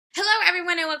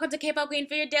everyone and welcome to K-Pop Queen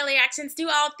for your daily reactions to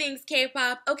all things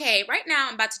K-pop. Okay, right now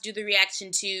I'm about to do the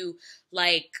reaction to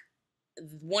like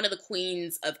one of the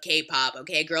queens of K-pop,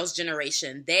 okay, Girls'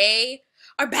 Generation. They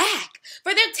are back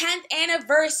for their 10th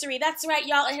anniversary. That's right,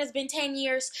 y'all. It has been 10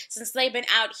 years since they've been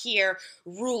out here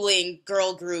ruling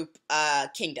girl group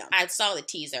kingdom. I saw the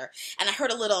teaser and I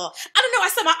heard a little, I don't know, I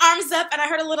saw my arms up and I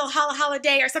heard a little holla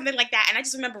holiday or something like that, and I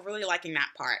just remember really liking that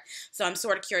part. So I'm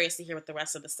sort of curious to hear what the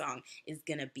rest of the song is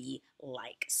gonna be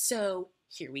like. So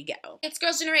here we go. It's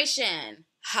Girls' Generation,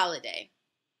 Holiday.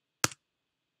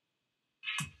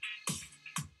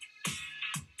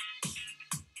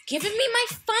 Giving me my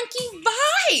funky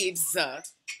vibes.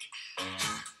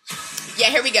 Yeah,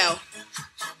 here we go.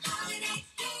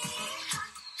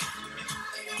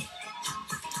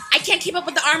 I can't keep up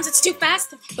with the arms, it's too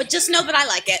fast, but just know that I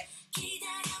like it.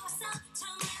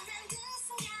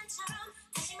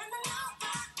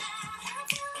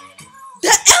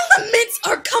 The elements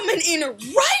are coming in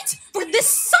right for this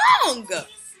song.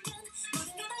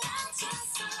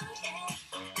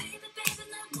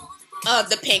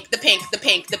 The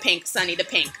pink, Sunny, the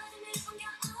pink.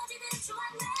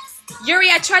 Yuri,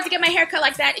 I tried to get my hair cut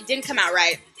like that. It didn't come out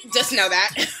right. Just know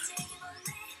that.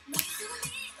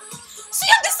 See,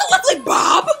 this is a lovely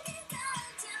bob.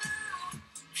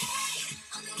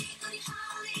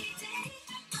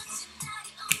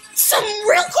 Some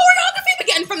real choreography we're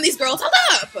getting from these girls. Hold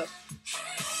up.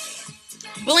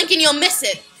 Blink and you'll miss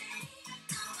it.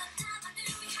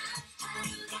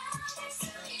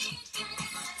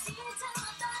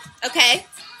 Okay.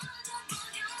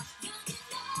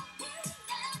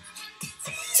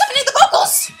 Somebody the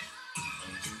vocals.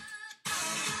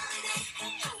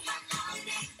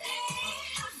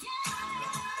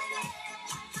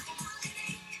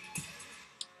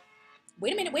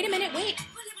 Wait a minute, wait.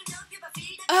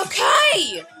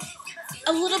 Okay.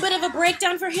 A little bit of a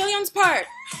breakdown for Hyun's part.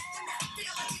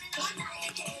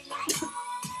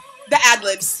 The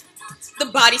ad-libs. The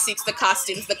bodysuits, the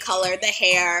costumes, the color, the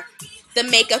hair. The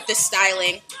makeup, the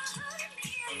styling.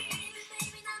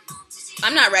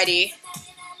 I'm not ready.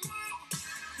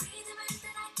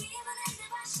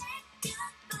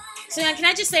 So can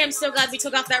I just say I'm so glad we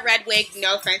took off that red wig.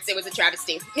 No offense, it was a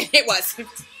travesty. It was. We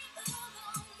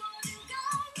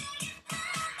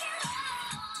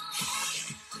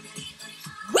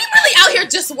really out here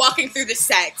just walking through the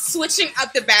set, switching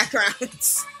up the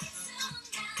backgrounds.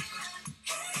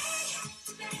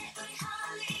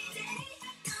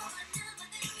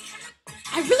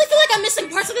 I really feel like I'm missing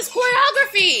parts of this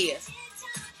choreography.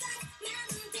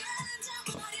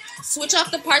 Switch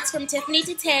off the parts from Tiffany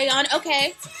to Taeyeon.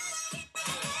 Okay.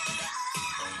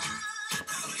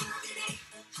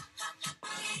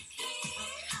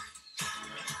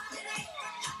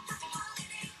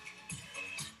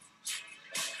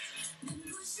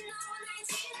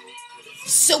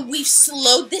 So we've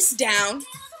slowed this down.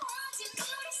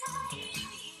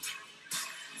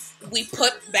 We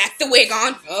put back the wig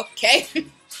on. Okay.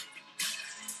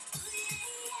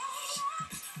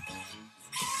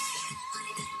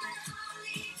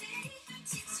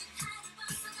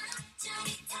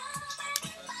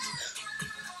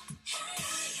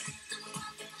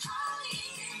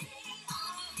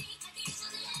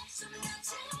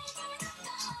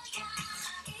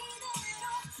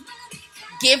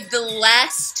 Give the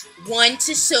last one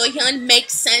to Soyeon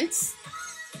makes sense.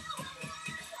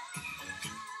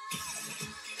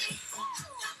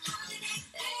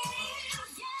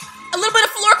 A little bit of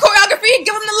floor choreography and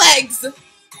give him the legs.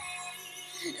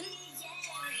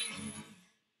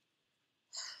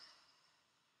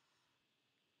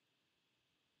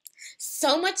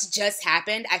 So much just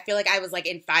happened. I feel like I was like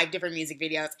in 5 different music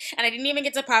videos and I didn't even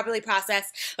get to properly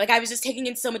process. Like I was just taking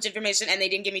in so much information and they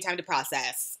didn't give me time to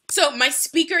process. So my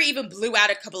speaker even blew out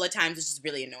a couple of times, which is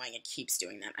really annoying. It keeps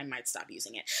doing that. I might stop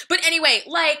using it. But anyway,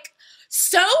 like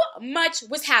so much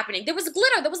was happening. There was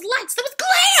glitter, there was lights, there was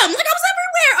glam. Like I was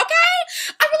everywhere,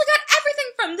 okay? I really got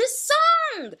everything from this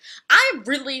song. I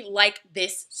really like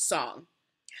this song.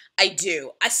 I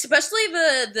do, especially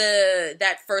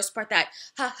that first part, that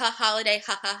ha ha holiday,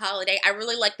 ha ha holiday. I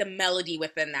really like the melody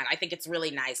within that. I think it's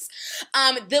really nice.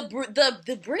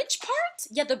 The bridge part,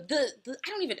 yeah, the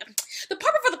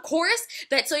part for the chorus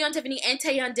that Soyeon, Tiffany, and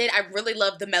Taeyeon did. I really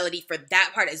love the melody for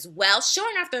that part as well,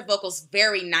 showing off their vocals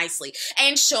very nicely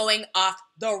and showing off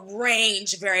the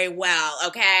range very well,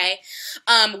 okay?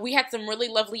 We had some really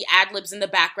lovely ad-libs in the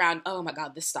background. Oh my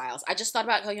god, the styles. I just thought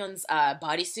about Hyun's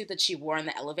bodysuit that she wore in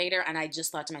the elevator, and I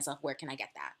just thought to myself, where can I get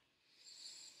that?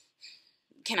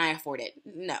 can I afford it?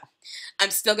 No. I'm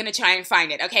still gonna try and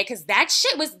find it, okay? Because that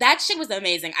shit was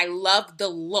amazing. I loved the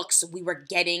looks we were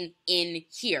getting in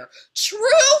here. True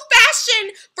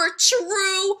fashion for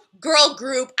true girl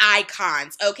group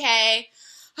icons, okay?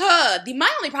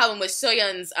 My only problem with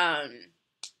Soyeon's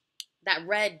that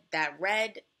red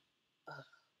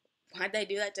why'd they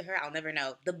do that to her? I'll never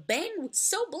know. The bang was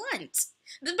so blunt.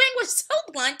 The bang was so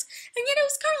blunt, and yet it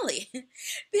was curly. It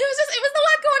was a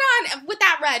lot going on with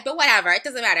that red, but whatever. It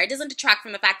doesn't matter. It doesn't detract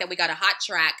from the fact that we got a hot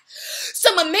track.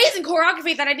 Some amazing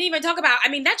choreography that I didn't even talk about. I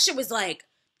mean, that shit was like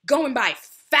going by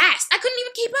fast. I couldn't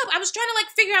even keep up. I was trying to like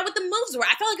figure out what the moves were.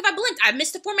 I felt like if I blinked, I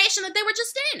missed the formation that they were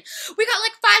just in. We got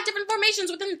like 5 different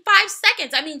formations within 5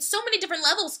 seconds. I mean, so many different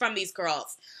levels from these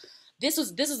girls. This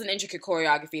was an intricate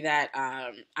choreography that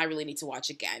I really need to watch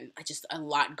again. Just a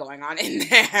lot going on in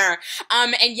there.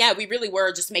 And yeah, we really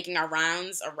were just making our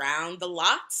rounds around the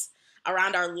lots,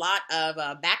 around our lot of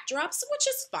backdrops, which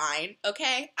is fine,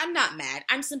 okay? I'm not mad.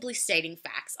 I'm simply stating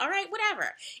facts, all right?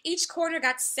 Whatever. Each corner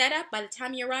got set up. By the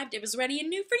time you arrived, it was ready and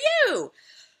new for you.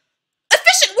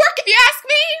 Efficient work, if you ask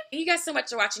me. Thank you guys so much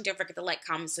for watching. Don't forget to like,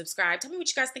 comment, subscribe. Tell me what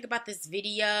you guys think about this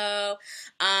video,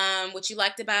 what you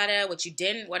liked about it, what you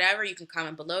didn't, whatever. You can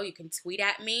comment below. You can tweet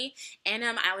at me, and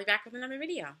I'll be back with another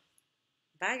video.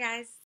 Bye, guys.